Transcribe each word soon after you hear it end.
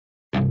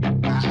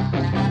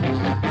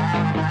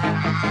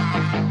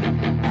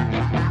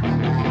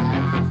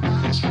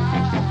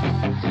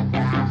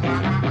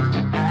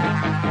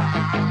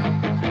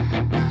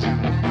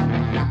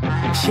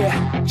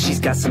Yeah, she's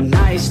got some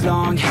nice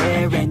long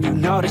hair, and you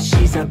know that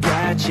she's a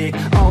bad chick.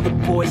 All the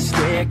boys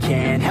stare,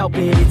 can't help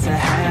it, it's a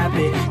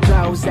habit.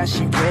 Clothes that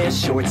she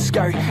wears, short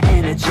skirt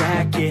and a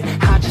jacket.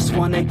 I just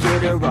wanna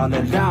get her all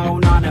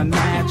alone on a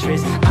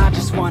mattress. I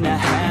just wanna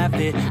have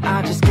it,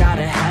 I just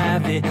gotta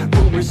have it.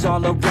 Rumors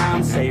all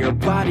around say her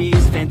body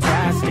is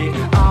fantastic.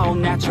 All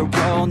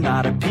natural,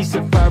 not a piece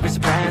of fur is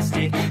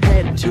plastic.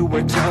 Head to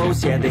her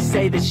toes, yeah, they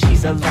say that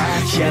she's a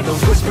latch. Yeah, the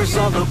whispers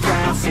all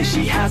around say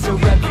she has a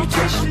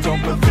reputation.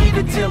 Don't believe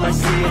it till I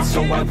see it,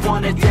 so I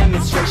want a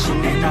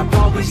demonstration. And I've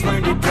always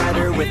learned it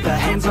better with a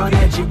hands-on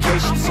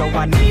education. So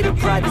I need a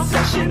private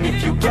session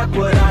if you get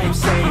what I am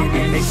saying.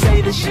 And they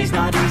say that she's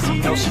not easy,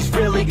 no, she's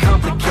really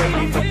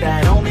complicated. But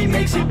that only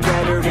makes it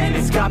better, and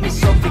it's got me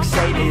so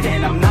fixated.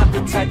 And I'm not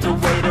the type to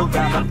wait around,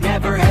 I've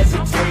never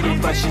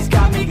hesitated. But she's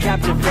got me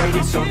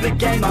captivated, so the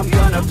game, I'm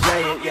gonna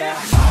play it, yeah.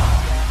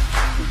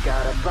 She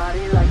got a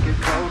body like a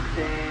coke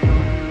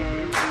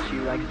thing. She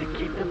likes to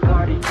keep the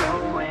party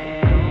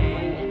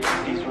going.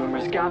 These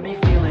rumors got me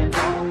feeling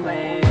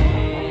lonely.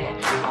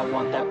 I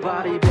want that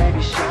body,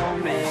 baby, show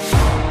me.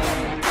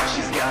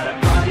 She's got a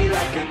body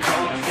like a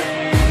coke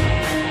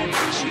thing.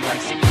 She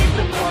likes to keep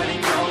the party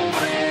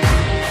going.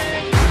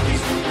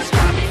 These rumors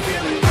got me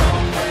feeling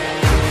lonely.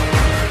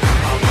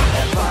 I want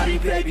that body,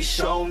 baby,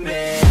 show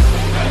me.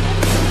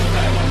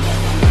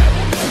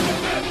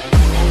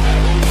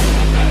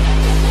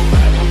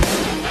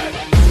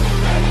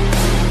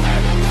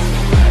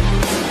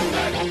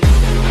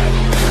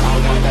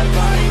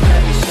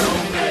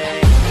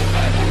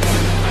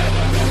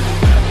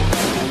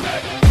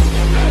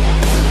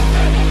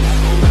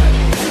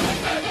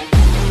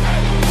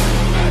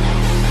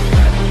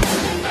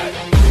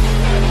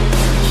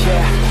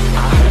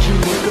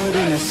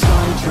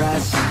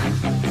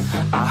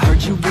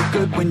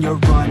 When you're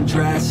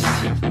undressed,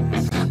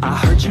 I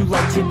heard you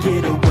like to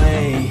get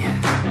away.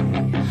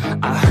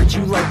 I heard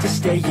you like to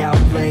stay out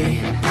late.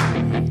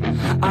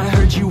 I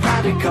heard you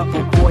had a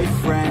couple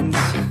boyfriends.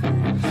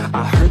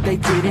 I heard they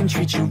didn't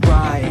treat you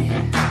right.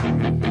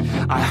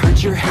 I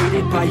heard you're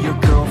hated by your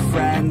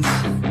girlfriends,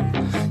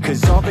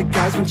 'cause all the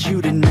guys want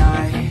you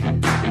tonight.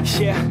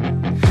 Yeah,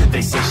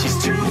 they say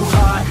she's too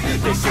hot,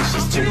 they say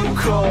she's too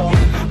cold.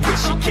 Where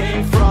she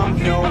came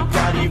from,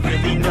 nobody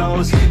really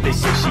knows. They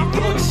say she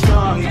looks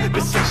young,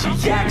 but say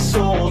she acts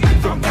old.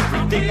 From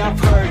everything I've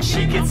heard,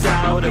 she gets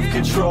out of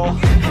control.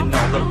 And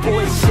all the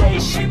boys say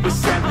she was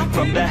sent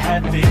from the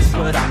heavens.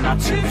 But I'm not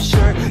too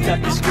sure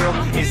that this girl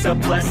is a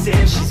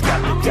blessing. She's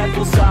got the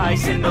devil's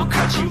eyes, and they'll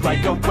cut you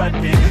like a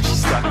weapon.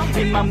 She's stuck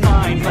in my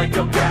mind like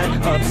a bad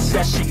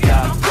obsession.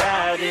 Got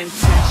bad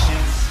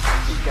intentions.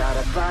 She's got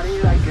a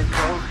body like a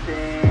coke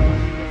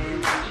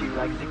thing. She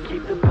likes to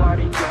keep the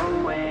party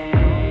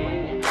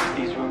going.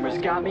 These rumors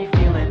got me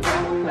feeling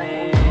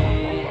lonely.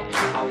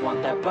 I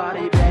want that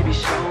body, baby,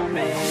 show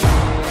me.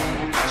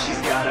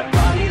 She's got a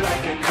body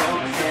like a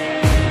coke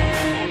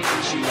thing.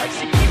 She likes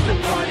to keep the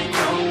party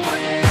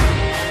going.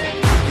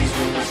 These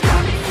rumors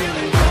got me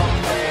feeling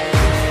lonely.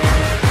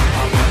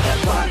 I want that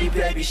body,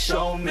 baby,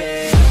 show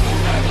me.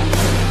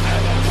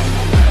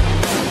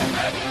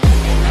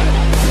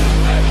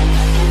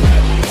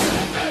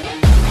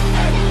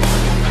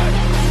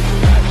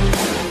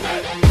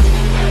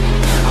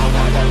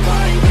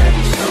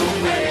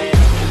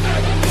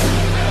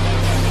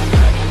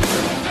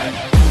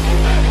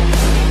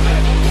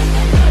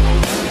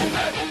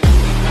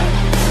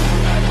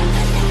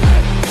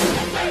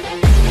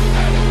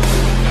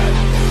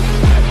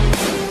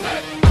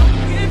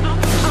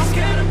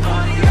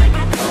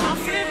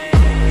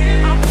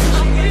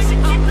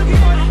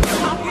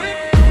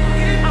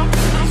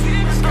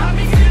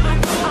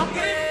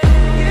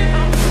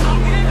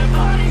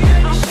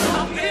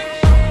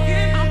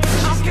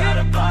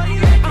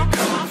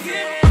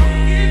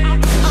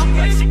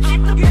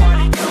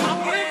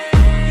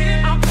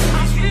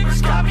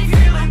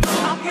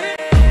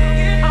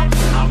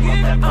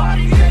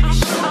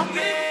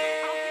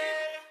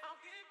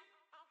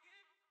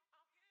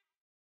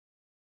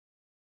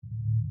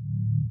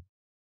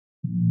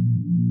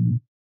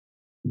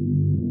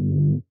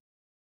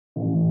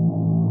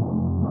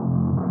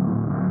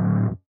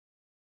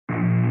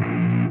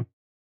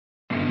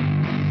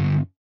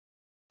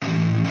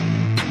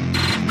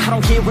 I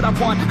don't get what I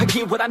want, I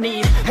get what I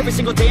need. Every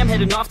single day I'm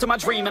heading off to my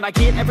dream, and I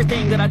get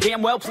everything that I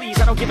damn well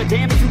please. I don't give a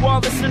damn if you all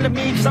listening to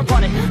me, 'cause I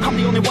run it. I'm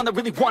the only one that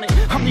really want it.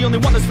 I'm the only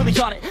one that's really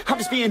on it. I'm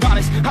just being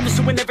honest, I'm just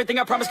doing everything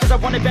I promise, 'cause I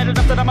want it bad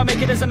enough that I'ma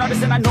make it as an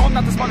artist. And I know I'm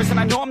not the smartest, and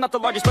I know I'm not the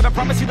largest, but I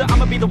promise you that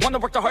I'ma be the one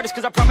that worked the hardest.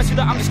 'Cause I promise you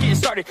that I'm just getting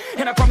started,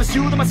 and I promise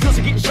you that my skills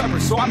are getting sharper.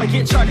 So I'ma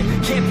get charted,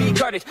 can't be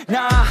guarded.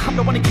 Nah, I'm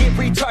the one to get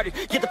retarded.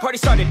 Get the party party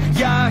started,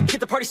 yeah,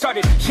 get the party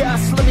started, yeah,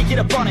 so let me get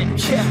up on it,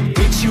 yeah.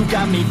 Bitch, you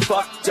got me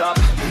fucked up,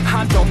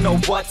 I don't know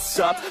what's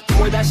up.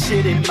 Pour that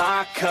shit in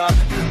my cup,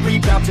 we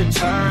bout to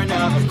turn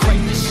up.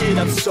 Crank this shit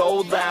up so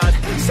loud,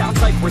 sounds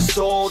like we're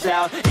sold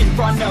out. In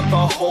front of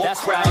a whole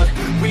crowd,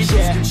 we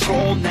lose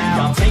control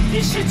now. Don't take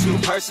this shit too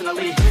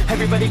personally,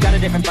 everybody got a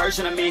different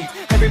version of me.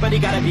 Everybody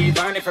gotta be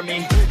learning from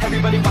me,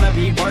 everybody wanna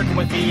be working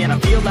with me. And I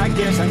feel like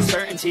there's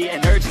uncertainty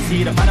and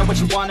urgency to find out what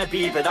you wanna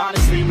be. But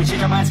honestly, we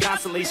change our minds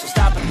constantly, so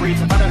stop and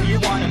breathe and find out who you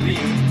wanna be.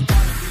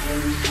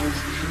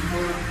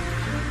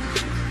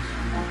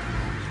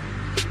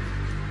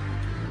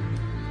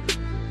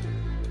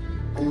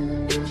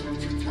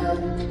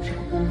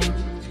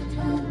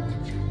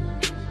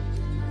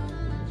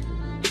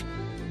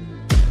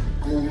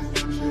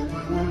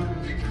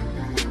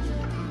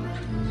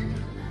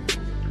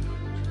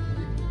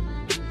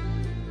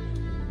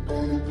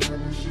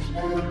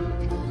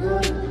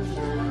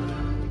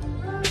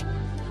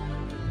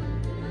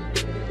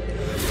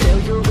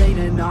 Failure ain't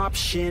an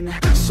option,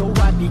 so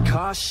I'd be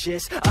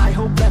cautious. I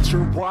hope that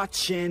you're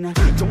watching,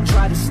 don't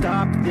try to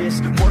stop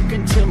this. Work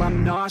until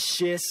I'm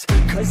nauseous,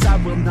 cause I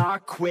will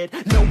not quit.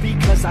 No,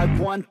 because I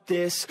want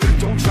this,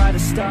 don't try to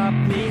stop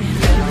me.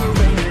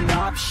 Failure ain't an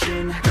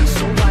option,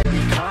 so I'd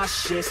be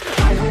cautious.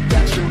 I hope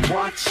that you're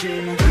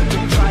watching,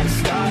 don't try to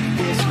stop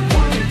this.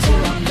 Work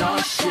until I'm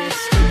nauseous,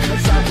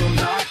 cause I will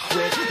not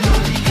quit. No,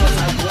 because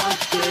I want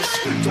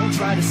this, don't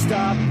try to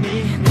stop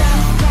me.